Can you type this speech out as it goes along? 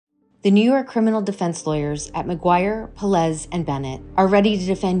The New York criminal defense lawyers at McGuire, Pelez, and Bennett are ready to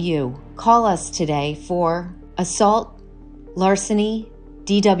defend you. Call us today for assault, larceny,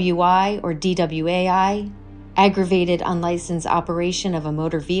 DWI or DWAI, aggravated unlicensed operation of a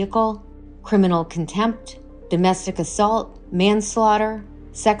motor vehicle, criminal contempt, domestic assault, manslaughter,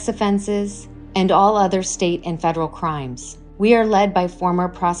 sex offenses, and all other state and federal crimes. We are led by former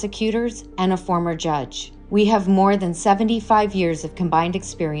prosecutors and a former judge. We have more than 75 years of combined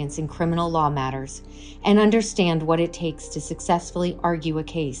experience in criminal law matters and understand what it takes to successfully argue a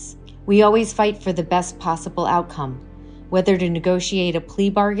case. We always fight for the best possible outcome, whether to negotiate a plea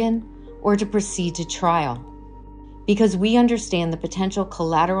bargain or to proceed to trial. Because we understand the potential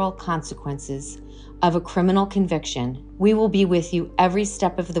collateral consequences of a criminal conviction, we will be with you every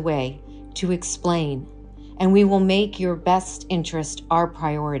step of the way to explain, and we will make your best interest our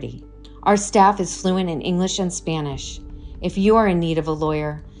priority. Our staff is fluent in English and Spanish. If you are in need of a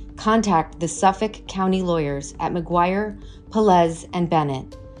lawyer, contact the Suffolk County lawyers at McGuire, Pelez, and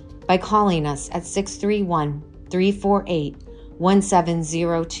Bennett by calling us at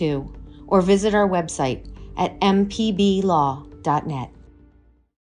 631-348-1702 or visit our website at mpblaw.net.